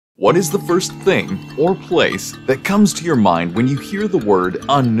What is the first thing or place that comes to your mind when you hear the word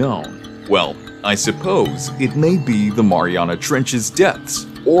unknown? Well, I suppose it may be the Mariana Trench's depths,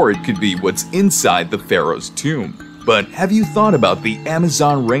 or it could be what's inside the pharaoh's tomb. But have you thought about the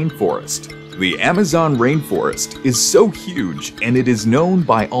Amazon rainforest? The Amazon rainforest is so huge, and it is known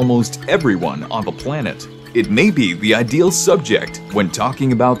by almost everyone on the planet. It may be the ideal subject when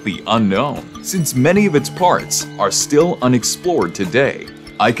talking about the unknown, since many of its parts are still unexplored today.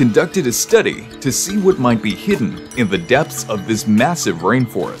 I conducted a study to see what might be hidden in the depths of this massive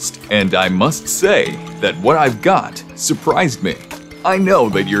rainforest, and I must say that what I've got surprised me. I know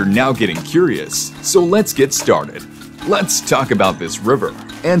that you're now getting curious, so let's get started. Let's talk about this river,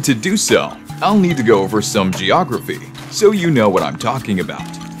 and to do so, I'll need to go over some geography, so you know what I'm talking about.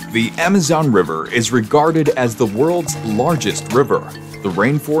 The Amazon River is regarded as the world's largest river. The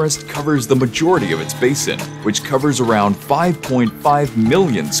rainforest covers the majority of its basin, which covers around 5.5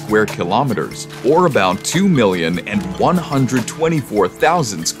 million square kilometers, or about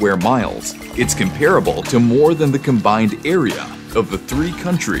 2,124,000 square miles. It's comparable to more than the combined area of the three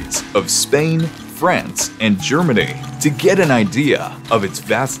countries of Spain, France, and Germany. To get an idea of its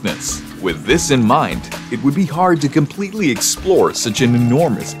vastness, with this in mind, it would be hard to completely explore such an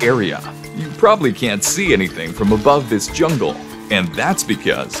enormous area. You probably can't see anything from above this jungle. And that's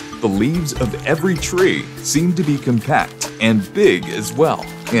because the leaves of every tree seem to be compact and big as well.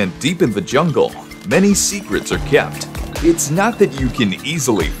 And deep in the jungle, many secrets are kept. It's not that you can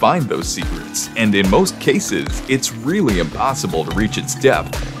easily find those secrets, and in most cases, it's really impossible to reach its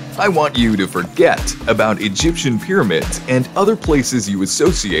depth. I want you to forget about Egyptian pyramids and other places you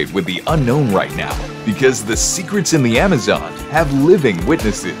associate with the unknown right now, because the secrets in the Amazon have living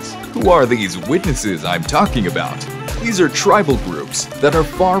witnesses. Who are these witnesses I'm talking about? These are tribal groups that are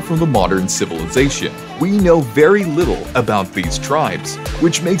far from the modern civilization. We know very little about these tribes,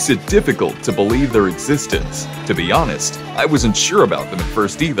 which makes it difficult to believe their existence. To be honest, I wasn't sure about them at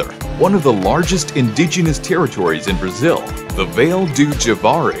first either. One of the largest indigenous territories in Brazil, the Vale do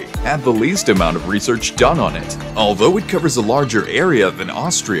Javari, had the least amount of research done on it. Although it covers a larger area than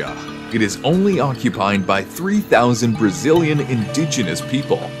Austria, it is only occupied by 3,000 Brazilian indigenous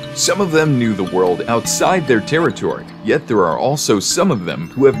people. Some of them knew the world outside their territory, yet there are also some of them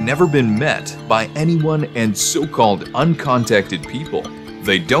who have never been met by anyone and so-called uncontacted people.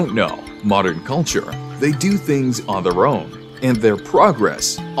 They don't know modern culture. They do things on their own, and their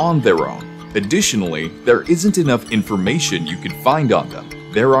progress on their own. Additionally, there isn't enough information you can find on them.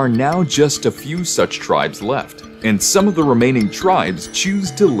 There are now just a few such tribes left, and some of the remaining tribes choose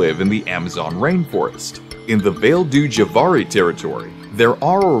to live in the Amazon rainforest. In the Vale do Javari territory, there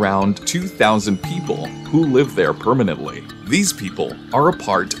are around 2,000 people who live there permanently. These people are a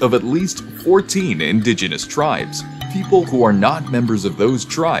part of at least 14 indigenous tribes. People who are not members of those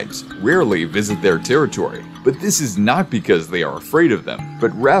tribes rarely visit their territory, but this is not because they are afraid of them,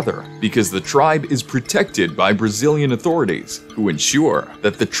 but rather because the tribe is protected by Brazilian authorities, who ensure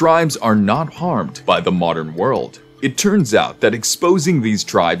that the tribes are not harmed by the modern world. It turns out that exposing these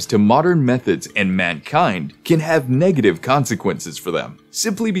tribes to modern methods and mankind can have negative consequences for them,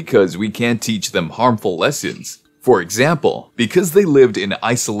 simply because we can't teach them harmful lessons. For example, because they lived in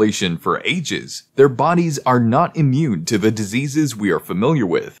isolation for ages, their bodies are not immune to the diseases we are familiar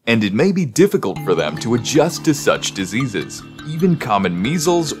with, and it may be difficult for them to adjust to such diseases. Even common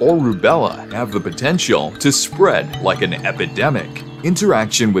measles or rubella have the potential to spread like an epidemic.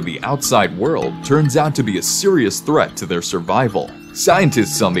 Interaction with the outside world turns out to be a serious threat to their survival.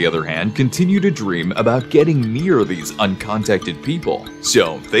 Scientists, on the other hand, continue to dream about getting near these uncontacted people,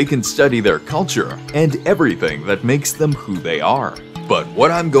 so they can study their culture and everything that makes them who they are. But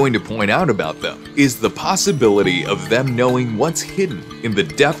what I'm going to point out about them is the possibility of them knowing what's hidden in the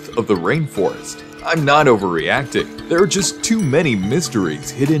depth of the rainforest. I'm not overreacting. There are just too many mysteries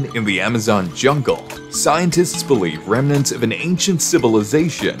hidden in the Amazon jungle. Scientists believe remnants of an ancient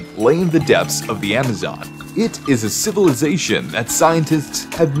civilization lay in the depths of the Amazon. It is a civilization that scientists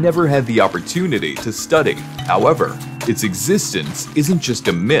have never had the opportunity to study. However, its existence isn't just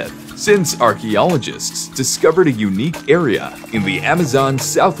a myth, since archaeologists discovered a unique area in the Amazon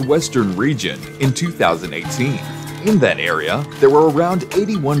southwestern region in 2018. In that area, there were around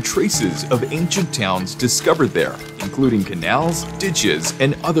 81 traces of ancient towns discovered there, including canals, ditches,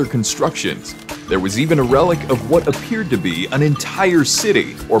 and other constructions. There was even a relic of what appeared to be an entire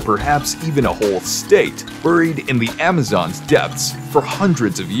city, or perhaps even a whole state, buried in the Amazon's depths for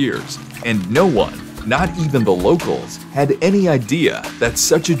hundreds of years. And no one, not even the locals, had any idea that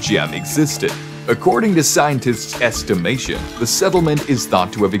such a gem existed. According to scientists' estimation, the settlement is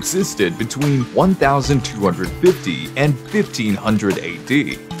thought to have existed between 1250 and 1500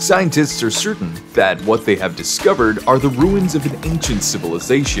 AD. Scientists are certain that what they have discovered are the ruins of an ancient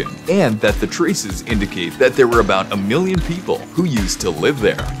civilization, and that the traces indicate that there were about 1 million people who used to live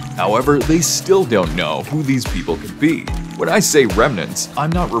there. However, they still don't know who these people could be. When I say remnants,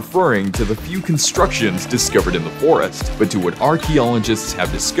 I'm not referring to the few constructions discovered in the forest, but to what archaeologists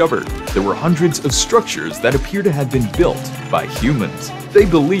have discovered. There were hundreds of structures that appear to have been built by humans. They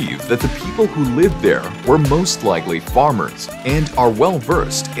believe that the people who lived there were most likely farmers and are well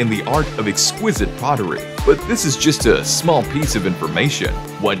versed in the art of exquisite pottery. But this is just a small piece of information.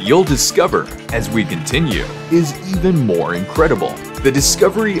 What you'll discover as we continue is even more incredible. The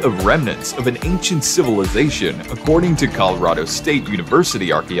discovery of remnants of an ancient civilization, according to Colorado State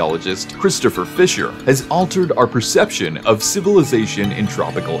University archaeologist Christopher Fisher, has altered our perception of civilization in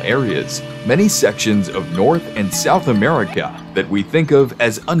tropical areas. Many sections of North and South America that we think of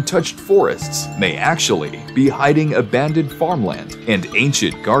as untouched forests may actually be hiding abandoned farmland and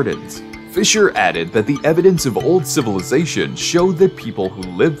ancient gardens. Fisher added that the evidence of old civilization showed that people who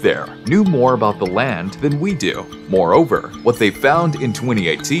lived there knew more about the land than we do. Moreover, what they found in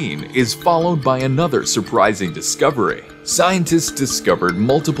 2018 is followed by another surprising discovery. Scientists discovered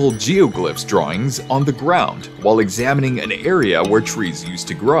multiple geoglyphs drawings on the ground while examining an area where trees used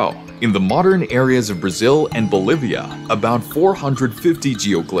to grow. In the modern areas of Brazil and Bolivia, about 450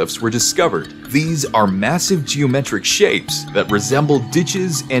 geoglyphs were discovered. These are massive geometric shapes that resemble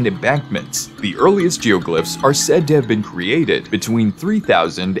ditches and embankments. The earliest geoglyphs are said to have been created between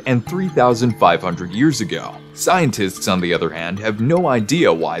 3,000 and 3,500 years ago. Scientists, on the other hand, have no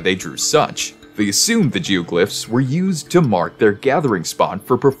idea why they drew such. They assumed the geoglyphs were used to mark their gathering spot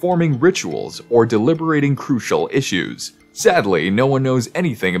for performing rituals or deliberating crucial issues. Sadly, no one knows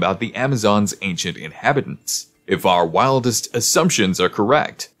anything about the Amazon's ancient inhabitants. If our wildest assumptions are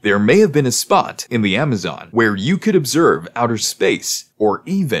correct, there may have been a spot in the Amazon where you could observe outer space or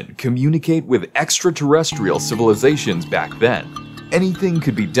even communicate with extraterrestrial civilizations back then. Anything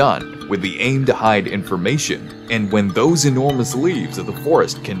could be done with the aim to hide information, and when those enormous leaves of the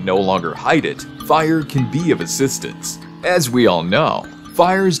forest can no longer hide it, fire can be of assistance. As we all know,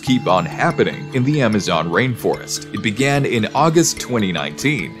 fires keep on happening in the Amazon rainforest. It began in August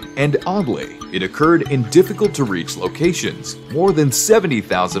 2019, and oddly, it occurred in difficult-to-reach locations. More than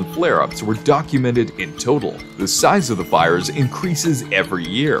 70,000 flare-ups were documented in total. The size of the fires increases every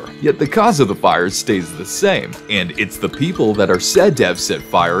year, yet the cause of the fires stays the same, and it's the people that are said to have set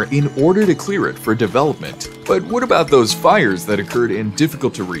fire in order to clear it for development. But what about those fires that occurred in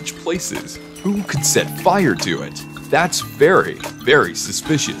difficult-to-reach places? Who could set fire to it? That's very, very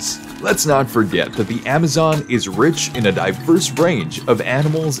suspicious. Let's not forget that the Amazon is rich in a diverse range of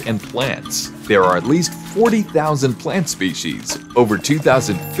animals and plants. There are at least 40,000 plant species, over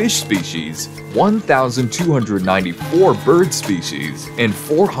 2,000 fish species, 1,294 bird species, and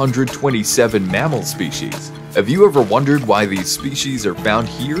 427 mammal species. Have you ever wondered why these species are found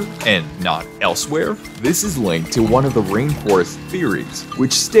here and not elsewhere? This is linked to one of the rainforest theories,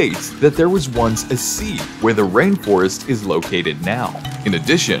 which states that there was once a sea where the rainforest is located now. In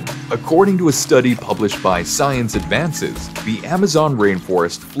addition, according to a study published by Science Advances, the Amazon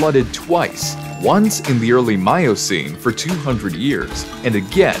rainforest flooded twice, once in the early Miocene for 200 years, and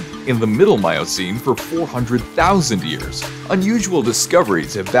again in the middle Miocene for 400,000 years. Unusual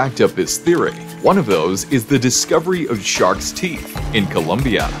discoveries have backed up this theory. One of those is the discovery of shark's teeth in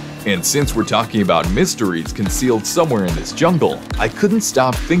Colombia. And since we're talking about mysteries concealed somewhere in this jungle, I couldn't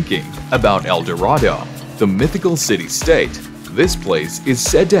stop thinking about El Dorado, the mythical city-state. This place is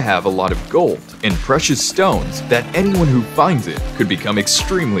said to have a lot of gold and precious stones that anyone who finds it could become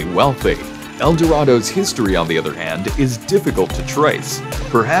extremely wealthy. El Dorado's history, on the other hand, is difficult to trace.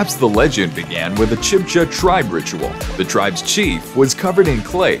 Perhaps the legend began with a Chibcha tribe ritual. The tribe's chief was covered in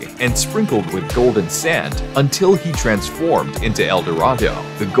clay and sprinkled with golden sand until he transformed into El Dorado,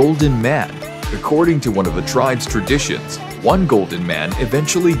 the Golden Man. According to one of the tribe's traditions, one golden man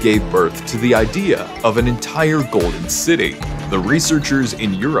eventually gave birth to the idea of an entire golden city. The researchers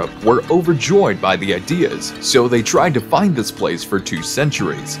in Europe were overjoyed by the ideas, so they tried to find this place for 2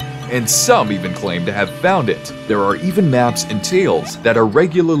 centuries. And some even claim to have found it. There are even maps and tales that are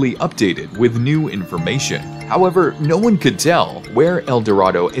regularly updated with new information. However, no one could tell where El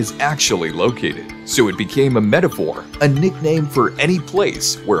Dorado is actually located, so it became a metaphor, a nickname for any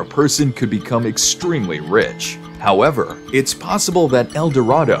place where a person could become extremely rich. However, it's possible that El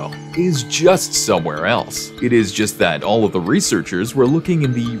Dorado is just somewhere else. It is just that all of the researchers were looking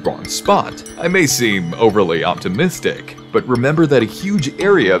in the wrong spot. I may seem overly optimistic, but remember that a huge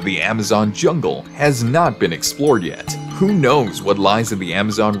area of the Amazon jungle has not been explored yet. Who knows what lies in the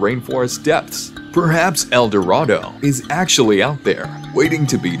Amazon rainforest depths? Perhaps El Dorado is actually out there, waiting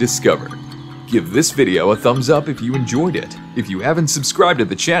to be discovered. Give this video a thumbs up if you enjoyed it. If you haven't subscribed to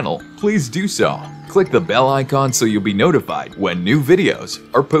the channel, please do so. Click the bell icon so you'll be notified when new videos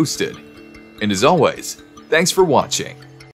are posted. And as always, thanks for watching.